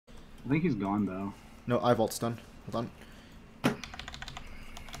think he's gone though. No, I vault stun. Hold on.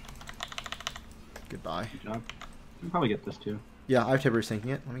 Goodbye. Good job. We can probably get this too. Yeah, I have Tiber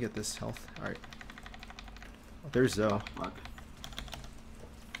sinking it. Let me get this health. Alright. Oh, there's Zoe. Oh, fuck.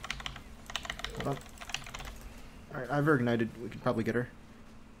 Hold on. Alright, I've her ignited. We can probably get her.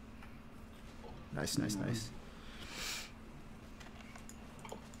 Nice, nice, nice.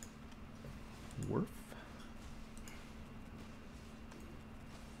 Worf.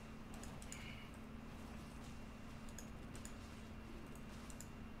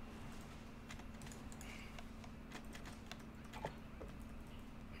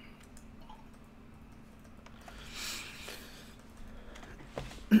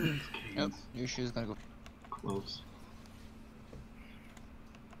 Yep, your shoe's gonna go. Close.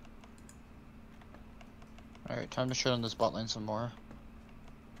 Alright, time to shut on this bot lane some more.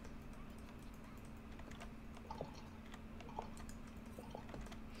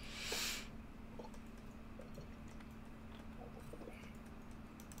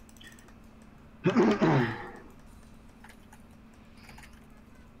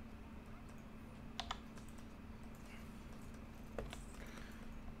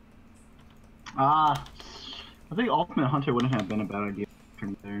 I think Ultimate Hunter wouldn't have been a bad idea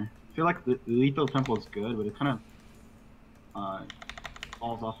from there. I feel like the Lethal Temple is good, but it kind of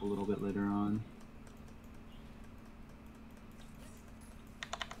falls off a little bit later on.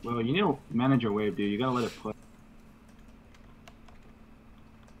 Well, you need to manage your wave, dude. You gotta let it play.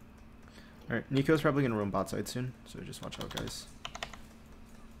 Alright, Neeko's probably gonna roam bot side soon, so just watch out, guys.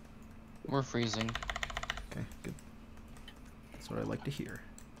 We're freezing. Okay, good. That's what I like to hear.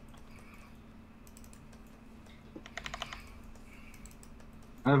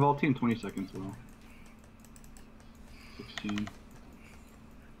 I have ulti in 20 seconds, well. 16.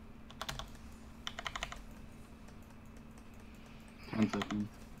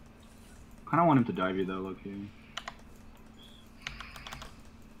 Kinda want him to dive you though, low-key.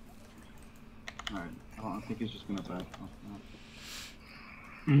 Alright, I don't think he's just gonna back off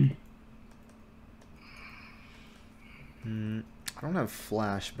that. I don't have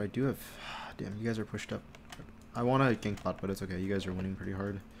flash, but I do have... Damn, you guys are pushed up. I want to gank bot, but it's okay. You guys are winning pretty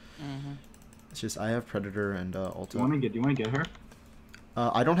hard. It's just I have Predator and Ulta. Do you wanna get her?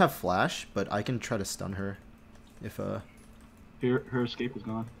 I don't have flash, but I can try to stun her. If Her escape is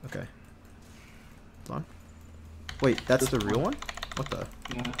gone. Okay. Hold on. Wait, that's the real one? What the?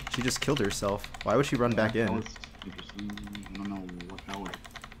 Yeah. She just killed herself. Why would she run back That in? was interesting. I don't know what that was.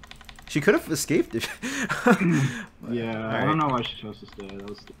 She could have escaped if... Yeah, I don't know why she chose to stay. That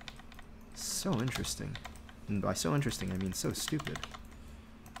was so interesting. And by so interesting, I mean so stupid.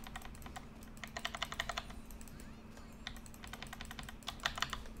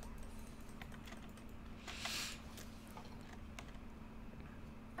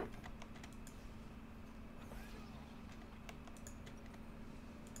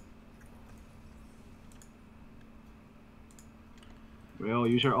 Well,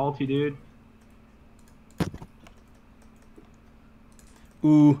 use your ulti, dude.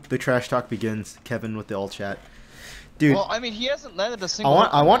 Ooh, the trash talk begins. Kevin with the all chat. Dude, Well, I mean, he hasn't landed a single.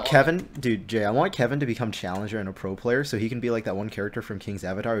 I want Kevin, dude, Jay, I want Kevin to become challenger and a pro player so he can be like that one character from King's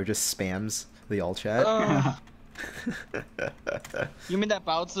Avatar who just spams the all chat. You mean that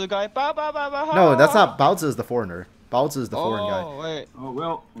Baozi guy? No, that's not Baozi is the foreigner. Baozi is the foreign guy. Oh, wait. Oh,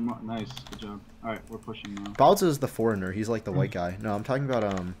 well, nice. Good job. Alright, we're pushing now. Baozi is the foreigner. He's like the white guy. No, I'm talking about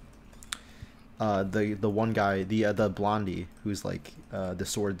the one guy, the blondie who's like the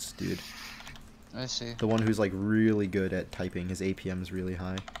swords dude. I see. The one who's like really good at typing. His APM is really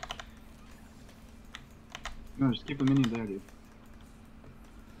high. No, just keep a minion there, dude.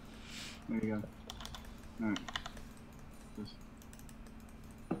 There you go. Alright.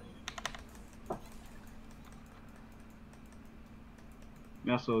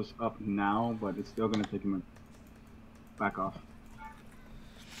 Yasuo's up now, but it's still gonna take him a back off.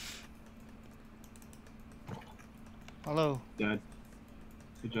 Hello. Dead.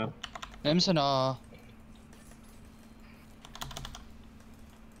 Good job. Nimson, Oh,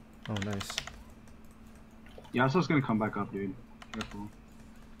 nice. Yasuo's gonna come back up, dude. Careful.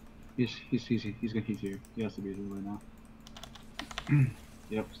 He's here. He has to be here right now.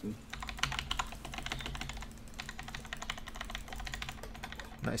 Yep, see.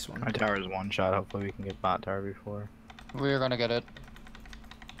 Nice one. My tower is one shot. Hopefully we can get bot tower before. we're gonna get it.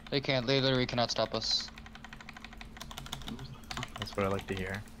 They literally cannot stop us. That's what I like to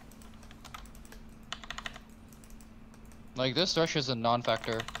hear. Like, this rush is a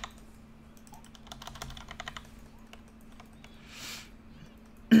non-factor.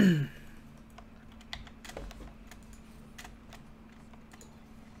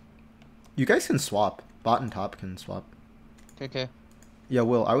 You guys can swap. Bot and top can swap. Okay. Yeah,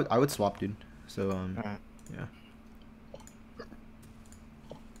 Will, I would swap, dude. So Alright. yeah.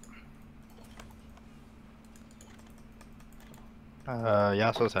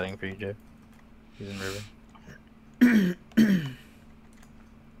 Yasuo's heading for you, Jay. He's in river.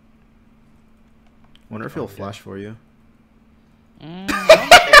 Wonder if he'll flash for you.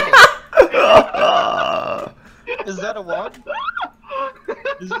 Is that a wad?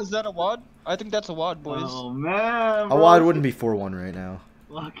 Is that a wad? I think that's a wad, boys. Oh man, A bro. wad wouldn't be 4-1 right now.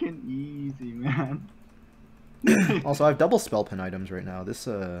 Fucking easy, man. Also, I have double spell pin items right now. This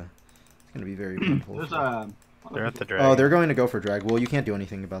it's gonna be very painful. There's They're at the dragon. Oh, they're going to go for drag. Well, you can't do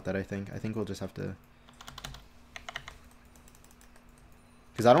anything about that. I think we'll just have to.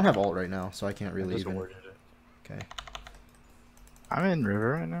 Because I don't have ult right now, so I can't really Just even. warded it. Okay. I'm in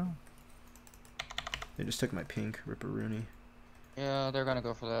river right now. They just took my pink, Ripper Rooney. Yeah, they're gonna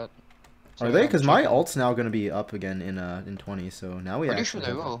go for that. So Are they? I'm Because my checking. ult's now gonna be up again in 20. So now we Pretty sure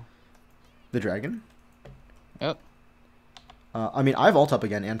actually they have will. the dragon. Yep. I mean, I've ult up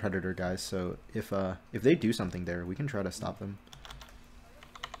again and Predator, guys. So if they do something there, we can try to stop them.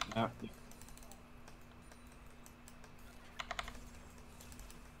 yeah.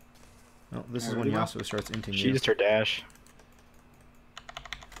 Oh, this is Alright, when well, Yasuo starts inting She you. used her dash.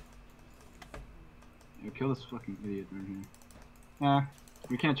 Kill this fucking idiot right here. Nah,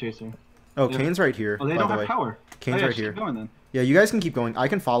 we can't chase her. Oh, Yeah. Kane's right here. Oh, they by don't the have way. power. Kane's oh, yeah, right just here. keep going then. Yeah, you guys can keep going. I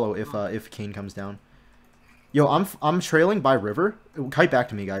can follow if Kane comes down. Yo, I'm trailing by river. Kite back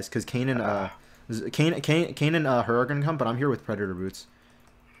to me, guys, because Kane and Kane and her are gonna come, but I'm here with Predator boots.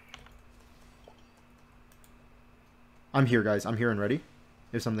 I'm here, guys. I'm here and ready.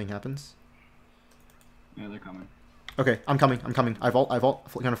 If something happens. Yeah, they're coming. Okay, I'm coming. I've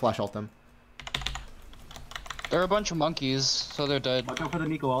gonna flash ult them. They're a bunch of monkeys, so they're dead. Watch out for the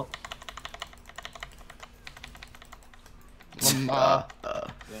Neeko ult. Uh,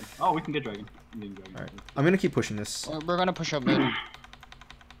 Dead. Oh, we can get dragon. We can get dragon. Alright, I'm gonna keep pushing this. we're gonna push up mid.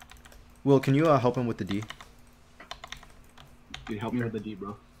 Will, can you help him with the D? Dude, help me with the D,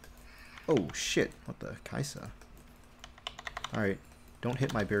 bro. Oh shit! What the Kaisa? All right, don't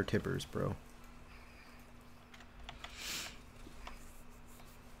hit my bare tippers, bro.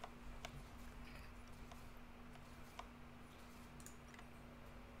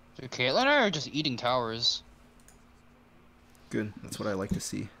 Dude, Caitlyn are just eating towers. Good. That's what I like to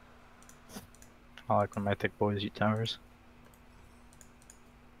see. I like when my thick boys eat towers.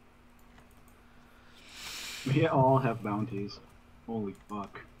 We all have bounties. Holy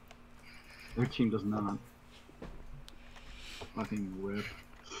fuck. Their team does not. Fucking whip.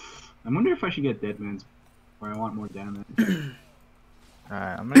 I wonder if I should get Deadman's where I want more damage.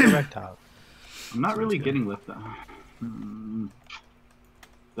 Alright, I'm gonna go back top. I'm not Sounds really good. getting lift though.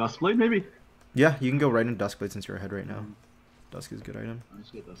 Duskblade maybe? Yeah, you can go right into Duskblade since you're ahead right now. Dusk is a good item. Let's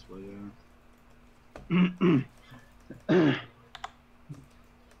get Duskblade, yeah.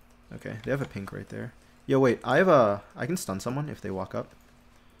 Okay, they have a pink right there. Yo, wait, I can stun someone if they walk up.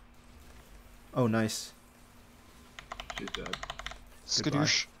 Oh, nice. She's dead.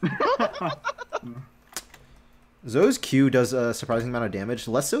 Skadoosh. Zoe's Q does a surprising amount of damage.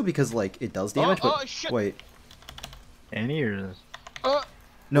 Less so because, like, it does damage, Oh, but... shit. Wait. Any or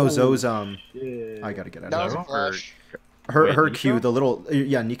No, Oh, Zoe's, shit. I gotta get out That of was there. a flash. Her Wait, her Neeko? Q, the little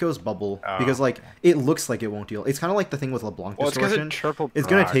Neeko's bubble, Oh, because like it looks like it won't deal. It's kind of like the thing with LeBlanc well, it's because distortion. it triple It's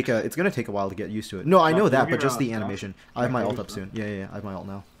gonna take a while to get used to it. No, I know that, but just the animation. I have my ult up soon. Yeah, I have my ult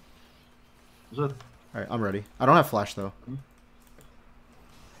now. All right, I'm ready. I don't have flash though.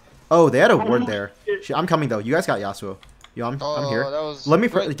 Oh, they had a ward there. Shit, I'm coming though. You guys got Yasuo. Yo, I'm here. That was... Let me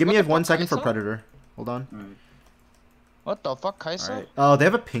Wait, give me what the 1 fuck, second for Kaisa? Predator. Hold on. Alright. What the fuck, Kaisa? All right. Oh, they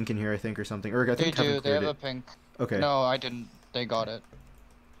have a pink in here, I think, or something. Or I They think Kevin do. They cleared have it. a pink. Okay. No, I didn't. They got it.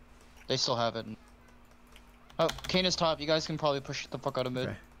 They still have it. Oh, Kane is top. You guys can probably push the fuck out of mid.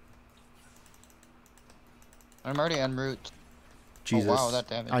 Okay. I'm already en route. Jesus. Oh, wow, that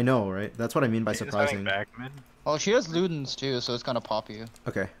damage. I know, right? That's what I mean by He's surprising. back mid. Well, she has Ludens too, so it's gonna pop you.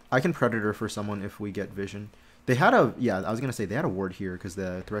 Okay, I can Predator for someone if we get vision. They had a I was gonna say they had a ward here because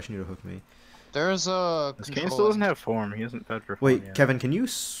the Thresh knew to hook me. There's a. This Kane still doesn't have form. He hasn't fed for form Wait, yet. Kevin, can you?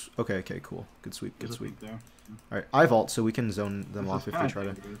 Okay, cool, good sweep, good There's a sweep. pink there. All right, I vault so we can zone them This off is if they try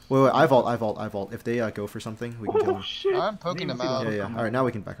to. dangerous. Wait, I vault. If they go for something, we can kill Oh them. shit! I'm poking Didn't them even see out. the Yeah. hook All right, now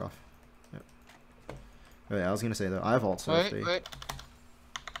we can back off. Yep. Oh, yeah, I was gonna say though, I vault so if they. Wait.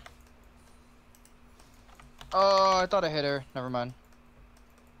 Oh, I thought I hit her. Never mind.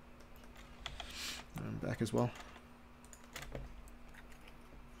 I'm back as well.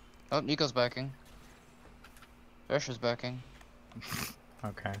 Oh, Nico's backing. Thresh is backing.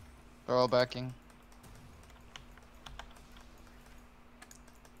 Okay. They're all backing.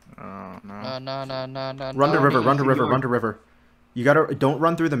 Oh no. No. Run to river, run to keep river, going. run to river. You gotta don't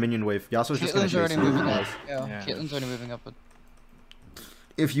run through the minion wave. Yasuo's just gonna Caitlyn's chase already you. moving up. Guys. Yeah, Caitlyn's already moving up. But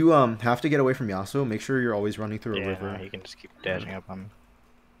If you have to get away from Yasuo, make sure you're always running through a Yeah, river. no, he can just keep dashing up on me.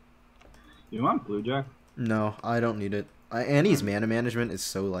 You want blue jack? No, I don't need it. Annie's mana management is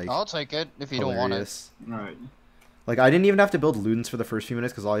so like I'll take it if you hilarious. don't want Alright. Like I didn't even have to build Ludens for the first few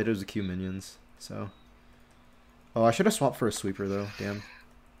minutes because all I did was queue minions. So. Oh, I should have swapped for a sweeper though. Damn. it.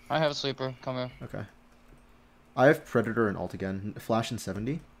 I have a sleeper. Come here. Okay. I have Predator and ult again. Flash in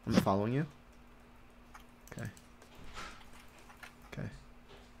 70. I'm following you. Okay. Okay.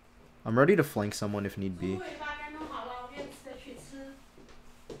 I'm ready to flank someone if need be.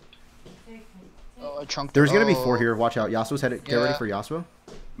 Oh, I chunked. There's gonna be 4 here. Watch out. Yasuo's headed. Get ready Yeah. for Yasuo.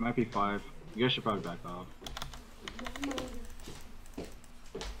 Might be 5. You guys should probably back off.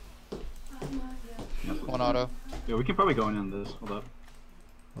 One auto. Yeah, we can probably go in on this. Hold up.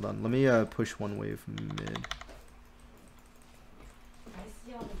 Hold on. Let me push one wave mid.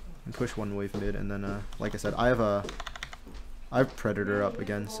 And push one wave mid, and then like I said, I have Predator up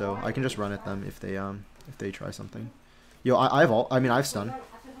again, so I can just run at them if they try something. Yo, I have ult. I mean, I have stun.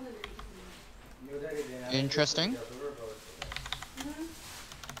 Interesting.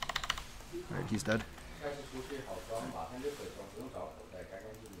 Alright, he's dead.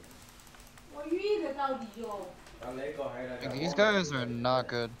 These guys are not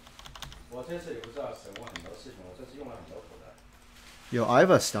good. Yo, I have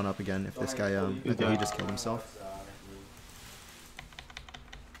a stun up again if this guy I think he just killed himself.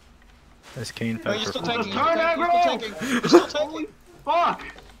 This Kane Oh, fed you're for still 4 tanking. minutes. You're still tanking. You're still tanking. Fuck!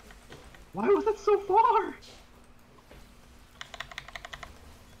 Why was that so far?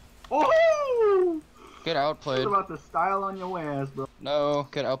 Oh! Get What outplayed. about the style on your ass, bro? No,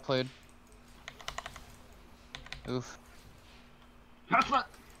 get outplayed. Oof. That's a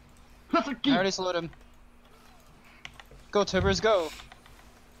I already slowed him. Go, Tibbers, go.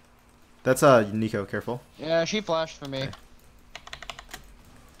 That's Neeko, careful. Yeah, she flashed for me. Okay.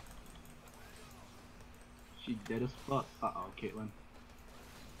 She dead as fuck. Uh-oh, Caitlyn.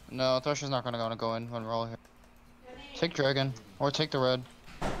 No, Thresher's not gonna go in when we're all here. Take Dragon, or take the red.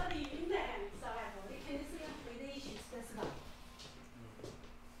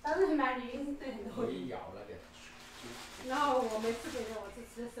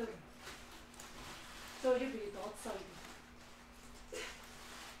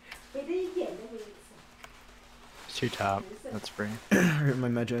 It's 2 top. That's free. Alright, my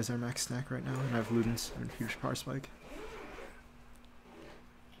Magi is our max stack right now, and I have Ludens and huge power spike.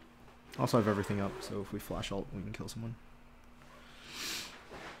 Also, I have everything up, so if we flash ult, we can kill someone.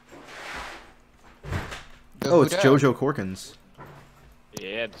 Oh, it's Jojo Corkins.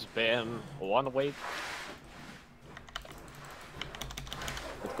 Yeah, it's been 1 week.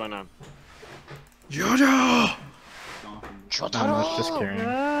 What's going on? Jojo! Just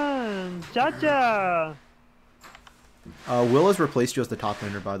carrying. Chacha! Will has replaced you as the top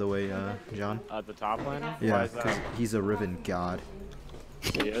laner, by the way, John. The top laner? Why Yeah, is because that? he's a Riven god.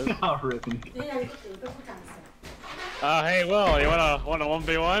 He is? Oh, ripping. Hey, Will, you wanna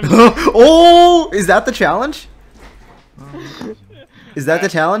 1v1? Oh! Is that the challenge? Is that the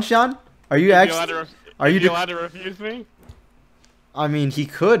challenge, John? Are you actually? Are you allowed to refuse me? I mean, he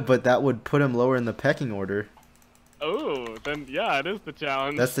could, but that would put him lower in the pecking order. Oh, then yeah, it is the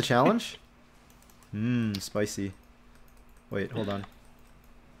challenge. That's the challenge? Spicy. Wait, hold on.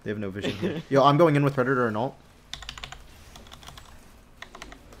 They have no vision here. Yo, I'm going in with Predator and ult.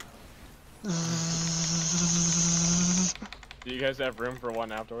 Do you guys have room for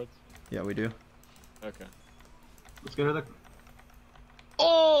one afterwards? Yeah, we do. Okay. Let's get her the...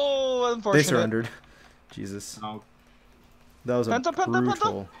 Oh, unfortunate. They surrendered. Jesus. Oh, That was a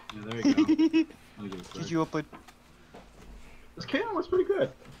brutal. yeah, there you go. Let me give it Did back. you outplayed? This Caitlyn was pretty good.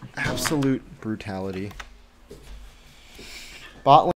 Absolute brutality. Bot lane